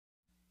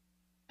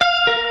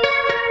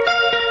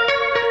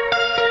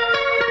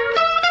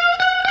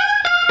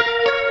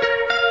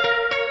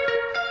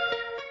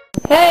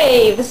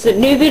Hey, this is a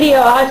new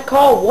video I'd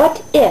call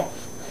What If?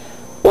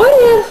 What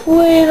if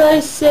I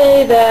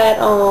say that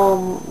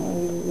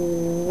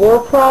we're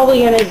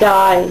probably gonna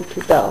die in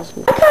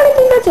 2000? I kinda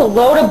think that's a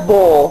load of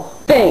bull.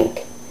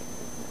 Think.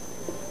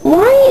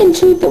 Why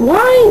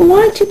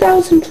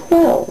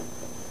 2012?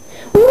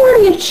 We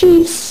already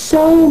achieved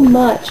so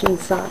much in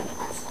science.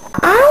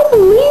 I don't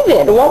believe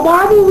it. Well,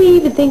 why would we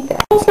even think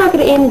that? It's not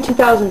going to end in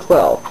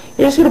 2012.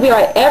 You're just going to be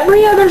like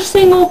every other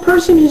single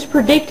person who's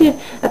predicted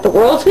that the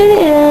world's going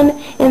to end,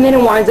 and then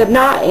it winds up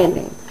not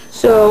ending.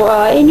 So,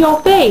 in your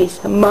face,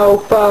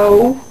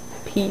 mofo.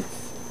 Peace.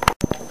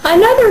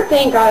 Another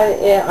thing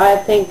I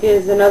think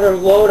is another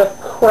load of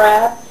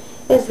crap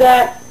is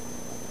that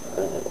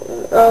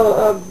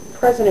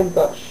President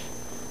Bush.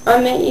 I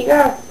mean, you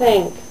got to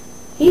think.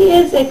 He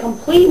is a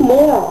complete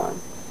moron.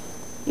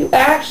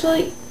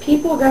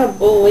 People are going to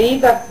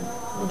believe that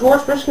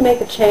George Bush can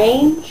make a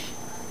change?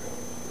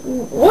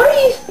 What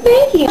are you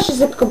thinking? Bush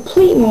is a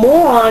complete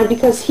moron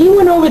because he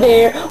went over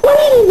there. What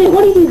do you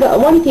think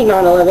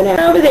 9/11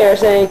 happened? Over there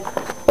saying,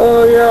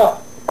 oh yeah,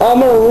 I'm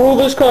going to rule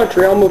this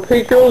country. I'm going to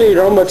pick your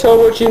leader. I'm going to tell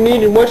you what you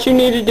need and what you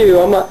need to do.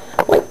 I'm like,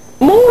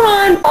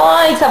 moron.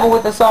 I have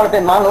with the thought of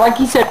it, man. Like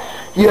he said,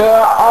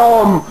 yeah,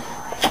 I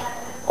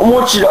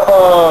want you to,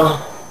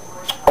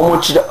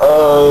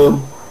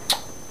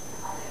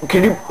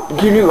 can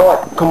you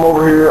like come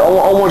over here? I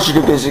want you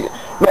to visit.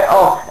 Man,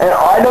 and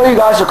I know you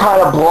guys are kind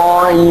of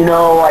blind, you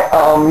know, like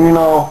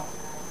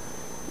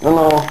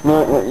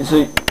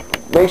so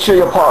make sure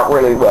you park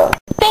really well.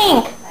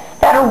 Think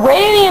that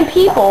Arabian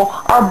people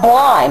are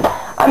blind.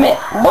 I mean,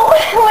 what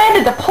was who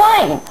landed the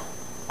plane?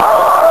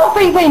 I don't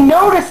think they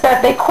noticed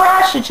that they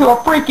crashed into a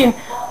freaking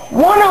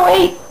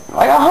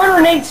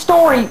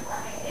 108-story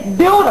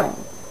building.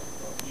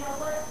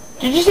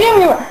 Did you see him?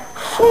 He went,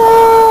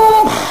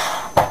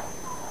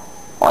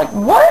 like,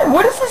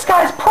 what is this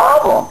guy's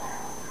problem?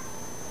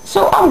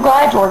 So I'm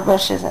glad George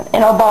Bush isn't,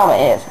 and Obama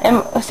is.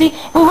 And see,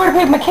 if we would have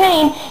picked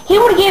McCain, he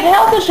would have given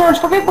health insurance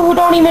for people who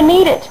don't even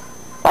need it.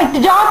 Like the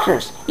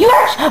doctors.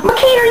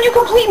 McCain, are you a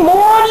complete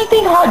moron? You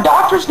think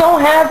doctors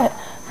don't have,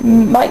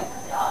 like,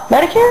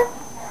 Medicare?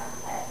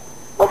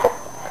 What the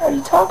fuck are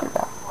you talking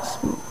about?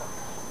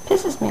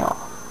 This pisses me off.